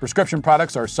 Prescription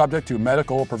products are subject to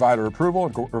medical provider approval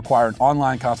and require an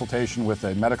online consultation with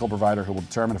a medical provider who will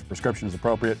determine if a prescription is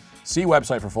appropriate. See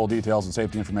website for full details and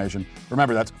safety information.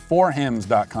 Remember, that's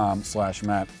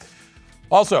 4hims.com/Matt.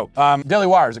 Also, Daily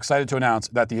Wire is excited to announce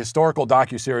that the historical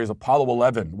docuseries Apollo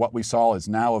 11, What We Saw, is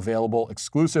now available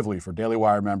exclusively for Daily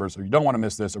Wire members. So you don't want to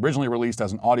miss this. Originally released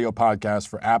as an audio podcast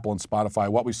for Apple and Spotify,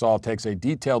 What We Saw takes a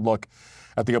detailed look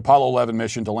at the Apollo 11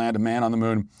 mission to land a man on the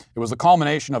moon. It was the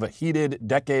culmination of a heated,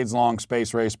 decades-long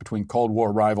space race between Cold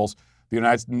War rivals, the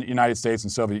United States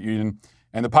and Soviet Union.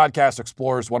 And the podcast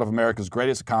explores one of America's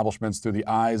greatest accomplishments through the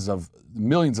eyes of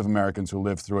millions of Americans who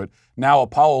lived through it. Now,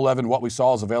 Apollo 11, What We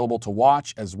Saw, is available to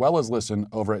watch as well as listen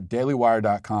over at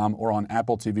dailywire.com or on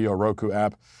Apple TV or Roku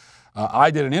app. I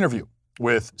did an interview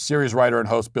with series writer and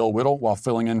host Bill Whittle while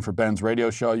filling in for Ben's radio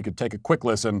show. You could take a quick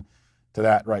listen to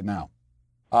that right now.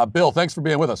 Bill, thanks for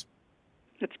being with us.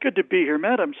 It's good to be here,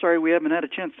 Matt. I'm sorry we haven't had a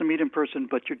chance to meet in person,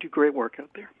 but you do great work out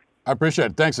there. I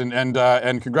appreciate it. Thanks,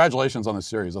 and congratulations on the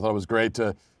series. I thought it was great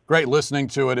listening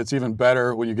to it. It's even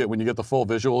better when you get the full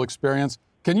visual experience.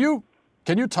 Can you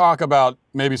talk about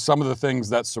maybe some of the things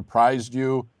that surprised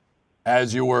you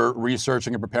as you were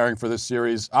researching and preparing for this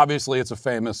series? Obviously, it's a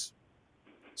famous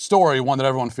story, one that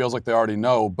everyone feels like they already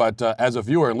know. But as a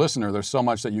viewer and listener, there's so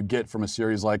much that you get from a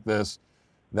series like this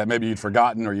that maybe you'd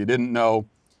forgotten or you didn't know.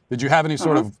 Did you have any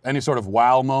sort of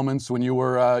wow moments when you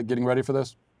were getting ready for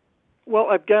this? Well,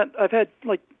 I've had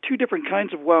like two different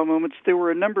kinds of wow moments. There were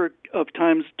a number of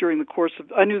times during the course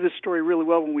of, I knew this story really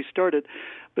well when we started,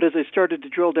 but as I started to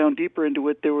drill down deeper into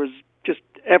it, there was just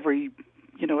every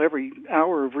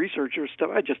hour of research or stuff.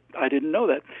 I didn't know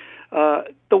that.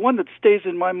 The one that stays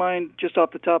in my mind just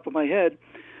off the top of my head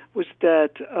was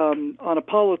that on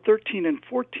Apollo 13 and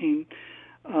 14,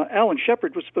 Alan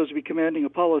Shepard was supposed to be commanding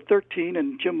Apollo 13,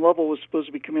 and Jim Lovell was supposed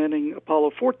to be commanding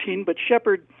Apollo 14, but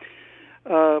Shepard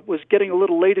was getting a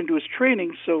little late into his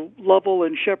training, so Lovell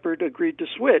and Shepard agreed to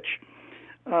switch,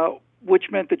 which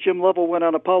meant that Jim Lovell went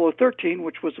on Apollo 13,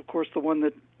 which was, of course, the one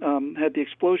that had the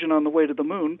explosion on the way to the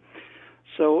moon.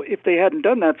 So if they hadn't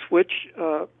done that switch,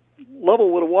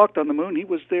 Lovell would have walked on the moon. He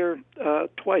was there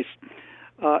twice.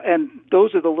 And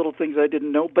those are the little things I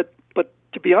didn't know. But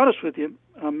to be honest with you,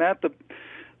 Matt,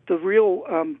 the real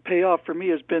payoff for me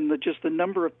has been just the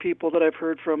number of people that I've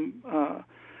heard from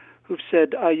who've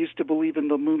said, I used to believe in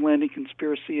the moon landing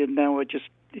conspiracy, and now I just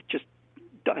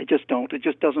don't. It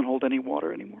just doesn't hold any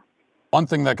water anymore. One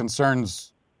thing that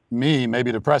concerns me,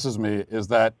 maybe depresses me, is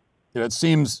that it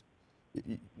seems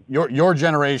your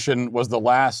generation was the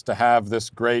last to have this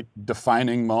great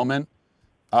defining moment,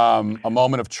 a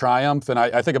moment of triumph. And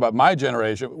I think about my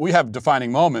generation. We have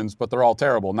defining moments, but they're all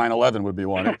terrible. 9/11 would be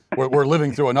one. We're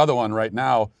living through another one right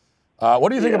now. What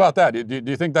do you think about that? Do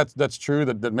you think that's true,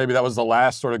 that maybe that was the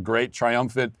last sort of great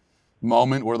triumphant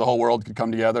moment where the whole world could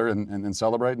come together and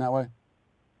celebrate in that way?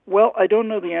 Well, I don't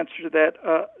know the answer to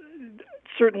that.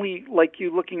 Certainly, like you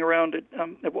looking around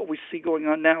at what we see going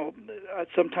on now,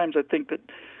 sometimes I think that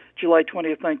July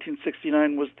 20th,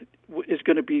 1969 is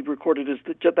going to be recorded as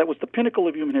that was the pinnacle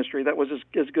of human history. That was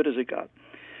as good as it got.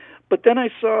 But then I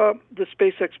saw the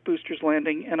SpaceX boosters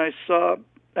landing, and I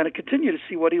continue to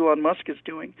see what Elon Musk is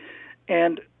doing.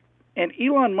 And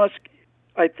Elon Musk,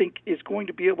 I think, is going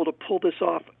to be able to pull this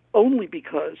off only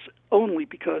because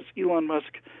Elon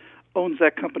Musk owns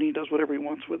that company and does whatever he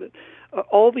wants with it.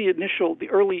 All the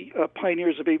early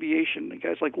pioneers of aviation,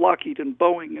 guys like Lockheed and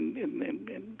Boeing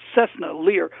and Cessna,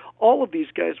 Lear, all of these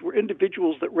guys were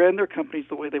individuals that ran their companies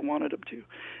the way they wanted them to.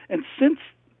 And since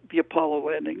the Apollo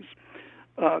landings,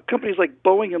 companies like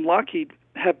Boeing and Lockheed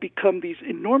have become these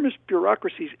enormous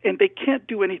bureaucracies, and they can't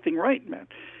do anything right, man.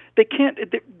 They can't.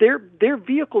 Their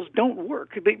vehicles don't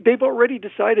work. They've already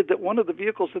decided that one of the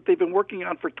vehicles that they've been working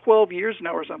on for 12 years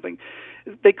now or something,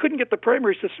 they couldn't get the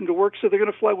primary system to work, so they're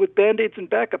going to fly with Band-Aids and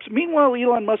backups. Meanwhile,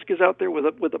 Elon Musk is out there with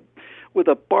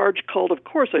a barge called "Of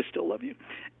Course I Still Love You,"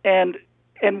 and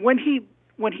when he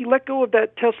let go of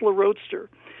that Tesla Roadster,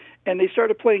 and they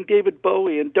started playing David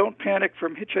Bowie and "Don't Panic"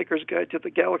 from Hitchhiker's Guide to the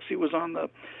Galaxy was on the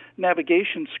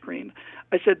navigation screen,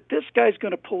 I said, this guy's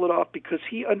going to pull it off because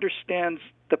he understands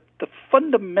the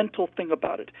fundamental thing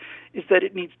about it is that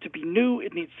it needs to be new,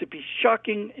 it needs to be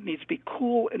shocking, it needs to be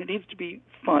cool, and it needs to be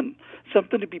fun,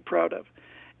 something to be proud of.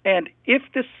 And if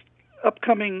this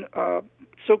upcoming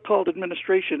so-called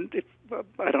administration,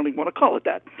 I don't even want to call it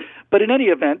that, but in any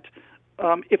event,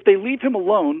 if they leave him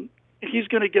alone, he's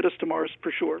going to get us to Mars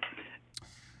for sure.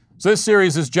 So this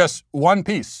series is just one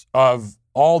piece of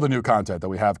all the new content that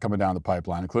we have coming down the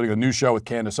pipeline, including a new show with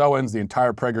Candace Owens, the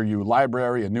entire PragerU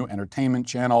library, a new entertainment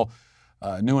channel,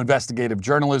 a new investigative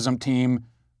journalism team,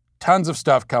 tons of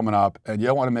stuff coming up, and you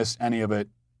don't want to miss any of it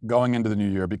going into the new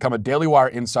year. Become a Daily Wire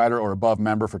Insider or above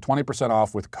member for 20%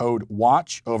 off with code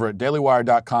WATCH over at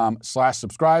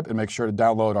dailywire.com/subscribe, and make sure to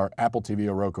download our Apple TV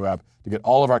or Roku app to get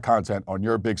all of our content on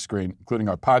your big screen, including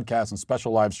our podcasts and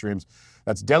special live streams.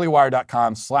 That's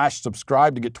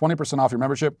dailywire.com/subscribe to get 20% off your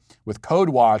membership with code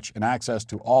WATCH and access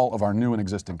to all of our new and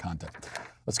existing content.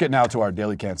 Let's get now to our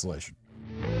daily cancellation.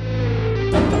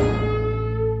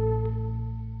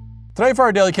 Today for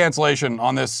our daily cancellation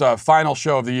on this final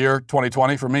show of the year,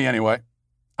 2020, for me anyway,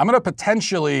 I'm going to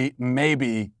potentially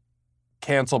maybe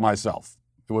cancel myself.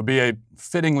 It would be a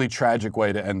fittingly tragic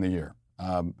way to end the year.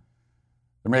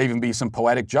 There may even be some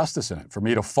poetic justice in it for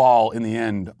me to fall in the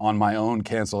end on my own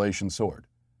cancellation sword.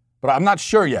 But I'm not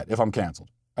sure yet if I'm canceled.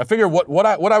 I figure what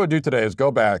I would do today is go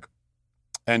back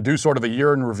and do sort of a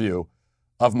year in review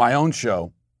of my own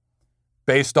show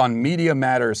based on Media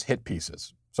Matters hit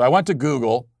pieces. So I went to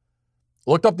Google,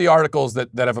 looked up the articles that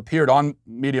have appeared on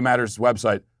Media Matters'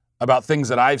 website about things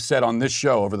that I've said on this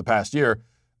show over the past year.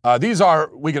 These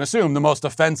are, we can assume, the most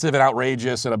offensive and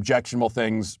outrageous and objectionable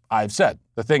things I've said,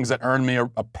 the things that earned me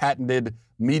a patented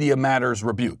Media Matters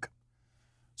rebuke.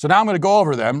 So now I'm going to go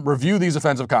over them, review these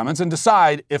offensive comments, and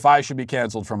decide if I should be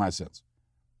canceled for my sins.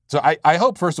 So I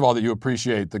hope, first of all, that you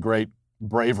appreciate the great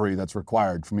bravery that's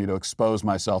required for me to expose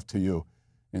myself to you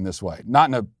in this way. Not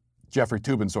in a Jeffrey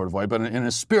Toobin sort of way, but in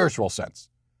a spiritual sense.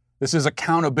 This is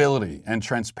accountability and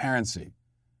transparency,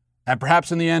 and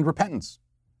perhaps in the end, repentance.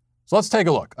 So let's take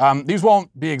a look. These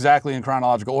won't be exactly in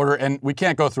chronological order, and we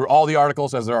can't go through all the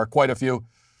articles, as there are quite a few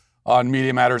on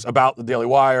Media Matters about the Daily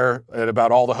Wire and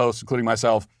about all the hosts, including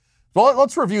myself. Well,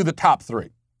 let's review the top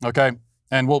three, okay?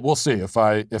 And we'll see if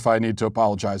I need to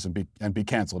apologize and be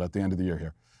canceled at the end of the year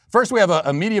here. First, we have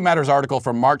a Media Matters article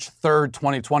from March 3rd,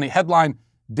 2020. Headline: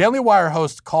 Daily Wire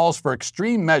host calls for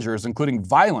extreme measures, including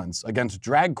violence against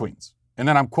drag queens. And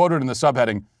then I'm quoted in the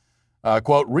subheading,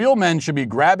 quote, real men should be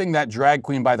grabbing that drag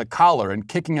queen by the collar and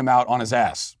kicking him out on his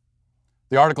ass.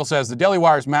 The article says the Daily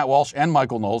Wire's Matt Walsh and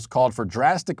Michael Knowles called for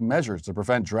drastic measures to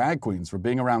prevent drag queens from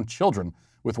being around children,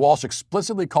 with Walsh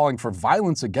explicitly calling for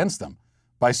violence against them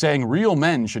by saying real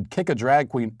men should kick a drag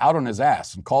queen out on his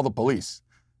ass and call the police.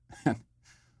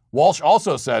 Walsh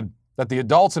also said that the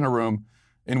adults in a room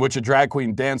in which a drag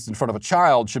queen danced in front of a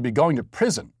child should be going to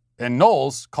prison, and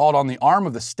Knowles called on the arm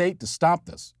of the state to stop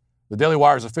this. The Daily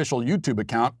Wire's official YouTube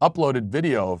account uploaded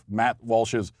video of Matt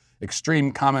Walsh's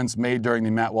extreme comments made during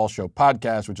the Matt Walsh Show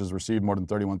podcast, which has received more than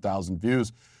 31,000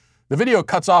 views. The video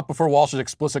cuts off before Walsh's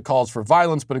explicit calls for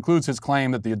violence, but includes his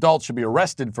claim that the adults should be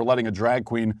arrested for letting a drag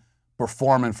queen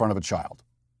perform in front of a child.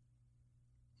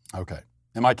 Okay.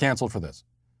 Am I canceled for this?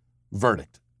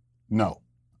 Verdict. No,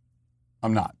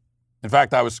 I'm not. In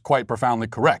fact, I was quite profoundly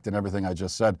correct in everything I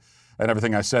just said and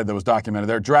everything I said that was documented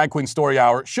there. Drag Queen Story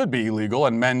Hour should be illegal,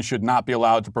 and men should not be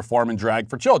allowed to perform in drag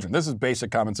for children. This is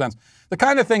basic common sense. The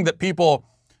kind of thing that people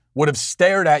would have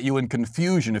stared at you in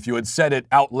confusion if you had said it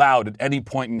out loud at any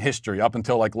point in history up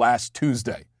until like last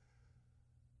Tuesday.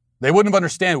 They wouldn't have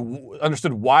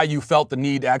understood why you felt the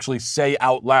need to actually say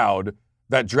out loud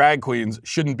that drag queens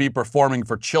shouldn't be performing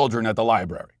for children at the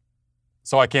library.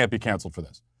 So I can't be canceled for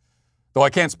this. Though I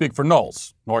can't speak for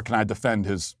Knowles, nor can I defend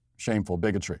his shameful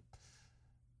bigotry.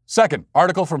 Second,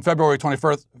 article from February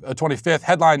 25th,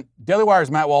 headline, Daily Wire's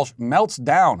Matt Walsh melts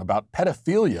down about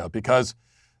pedophilia because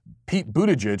Pete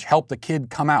Buttigieg helped the kid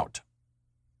come out.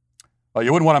 Well,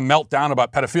 you wouldn't want to melt down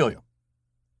about pedophilia,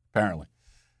 apparently.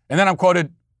 And then I'm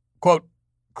quoted, quote,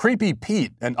 Creepy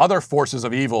Pete and other forces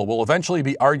of evil will eventually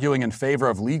be arguing in favor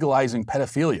of legalizing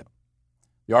pedophilia.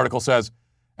 The article says,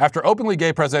 after openly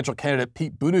gay presidential candidate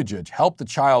Pete Buttigieg helped the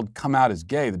child come out as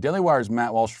gay, the Daily Wire's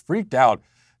Matt Walsh freaked out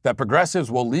that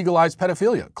progressives will legalize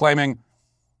pedophilia, claiming,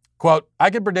 quote, I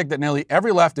can predict that nearly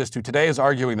every leftist who today is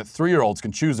arguing that 3-year-olds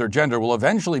can choose their gender will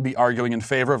eventually be arguing in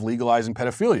favor of legalizing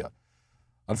pedophilia.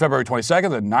 On February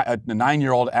 22nd, the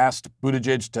 9-year-old asked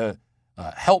Buttigieg to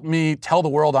help me tell the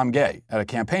world I'm gay. At a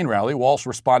campaign rally, Walsh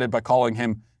responded by calling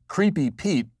him Creepy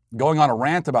Pete, going on a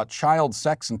rant about child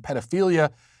sex and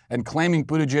pedophilia, and claiming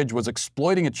Buttigieg was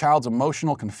exploiting a child's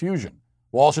emotional confusion.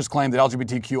 Walsh has claimed that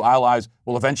LGBTQ allies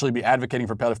will eventually be advocating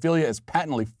for pedophilia is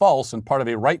patently false and part of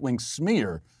a right-wing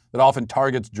smear that often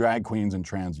targets drag queens and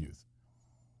trans youth.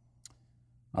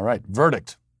 All right,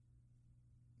 verdict.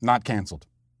 Not canceled.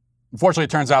 Unfortunately, it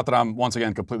turns out that I'm once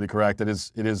again completely correct. It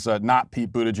is not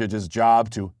Pete Buttigieg's job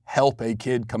to help a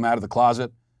kid come out of the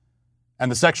closet. And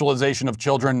the sexualization of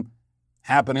children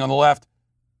happening on the left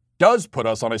does put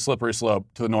us on a slippery slope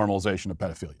to the normalization of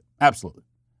pedophilia. Absolutely.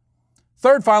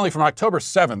 Third, finally, from October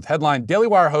 7th, headline, Daily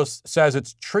Wire host says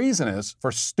it's treasonous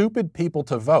for stupid people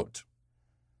to vote.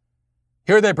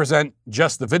 Here they present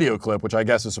just the video clip, which I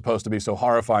guess is supposed to be so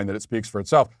horrifying that it speaks for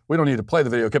itself. We don't need to play the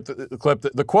video clip.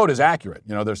 The quote is accurate.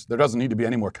 You know, there doesn't need to be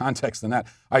any more context than that.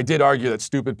 I did argue that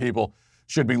stupid people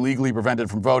should be legally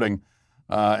prevented from voting.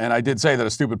 And I did say that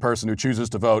a stupid person who chooses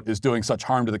to vote is doing such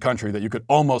harm to the country that you could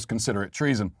almost consider it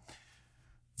treason.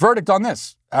 Verdict on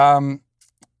this.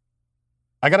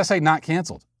 I got to say, not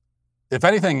canceled. If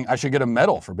anything, I should get a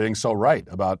medal for being so right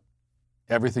about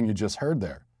everything you just heard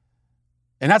there.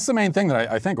 And that's the main thing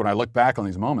that I think when I look back on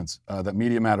these moments that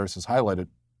Media Matters has highlighted.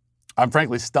 I'm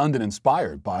frankly stunned and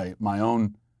inspired by my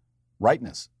own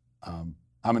rightness. I'm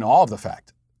in awe of the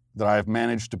fact that I have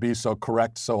managed to be so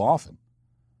correct so often.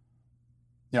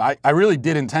 You know, I really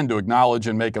did intend to acknowledge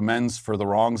and make amends for the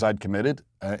wrongs I'd committed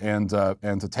and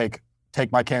to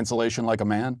take my cancellation like a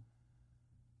man.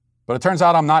 But it turns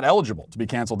out I'm not eligible to be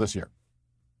canceled this year.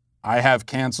 I have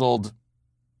canceled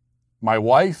my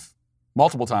wife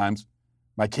multiple times,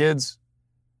 my kids,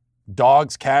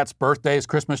 dogs, cats, birthdays,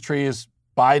 Christmas trees,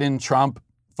 Biden, Trump,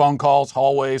 phone calls,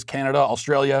 hallways, Canada,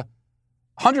 Australia,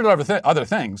 100 other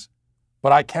things,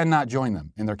 but I cannot join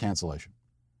them in their cancellation.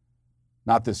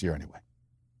 Not this year anyway.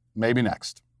 Maybe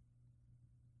next.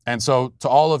 And so to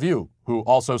all of you who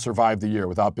also survived the year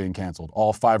without being canceled,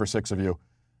 all 5 or 6 of you,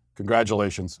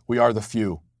 congratulations. We are the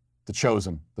few, the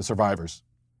chosen, the survivors.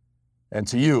 And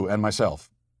to you and myself,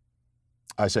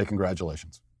 I say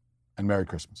congratulations and Merry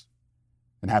Christmas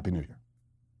and Happy New Year.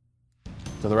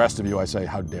 To the rest of you, I say,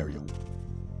 how dare you?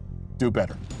 Do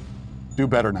better. Do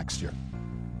better next year.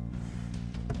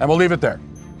 And we'll leave it there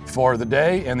for the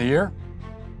day and the year.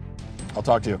 I'll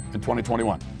talk to you in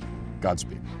 2021.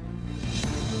 Godspeed.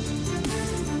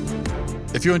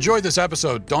 If you enjoyed this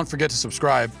episode, don't forget to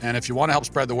subscribe. And if you want to help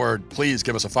spread the word, please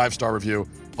give us a 5-star review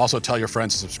Also, tell your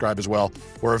friends to subscribe as well.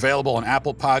 We're available on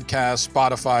Apple Podcasts,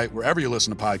 Spotify, wherever you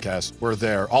listen to podcasts, we're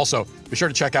there. Also, be sure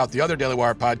to check out the other Daily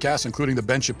Wire podcasts, including The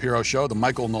Ben Shapiro Show, The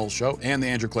Michael Knowles Show, and The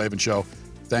Andrew Klavan Show.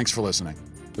 Thanks for listening.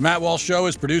 The Matt Walsh Show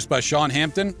is produced by Sean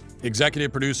Hampton,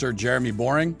 executive producer Jeremy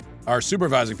Boring. Our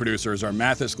supervising producers are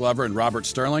Mathis Glover and Robert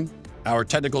Sterling. Our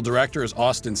technical director is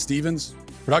Austin Stevens.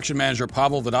 Production manager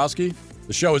Pavel Vodosky.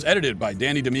 The show is edited by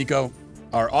Danny D'Amico.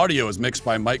 Our audio is mixed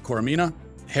by Mike Coromina.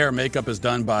 Hair and makeup is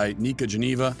done by Nika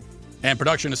Geneva. And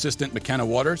production assistant McKenna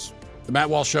Waters. The Matt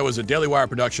Walsh Show is a Daily Wire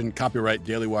production, copyright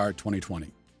Daily Wire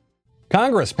 2020.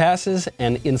 Congress passes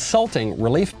an insulting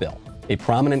relief bill. A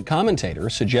prominent commentator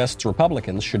suggests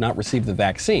Republicans should not receive the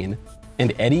vaccine,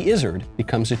 and Eddie Izzard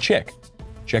becomes a chick.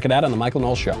 Check it out on The Michael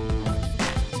Knowles Show.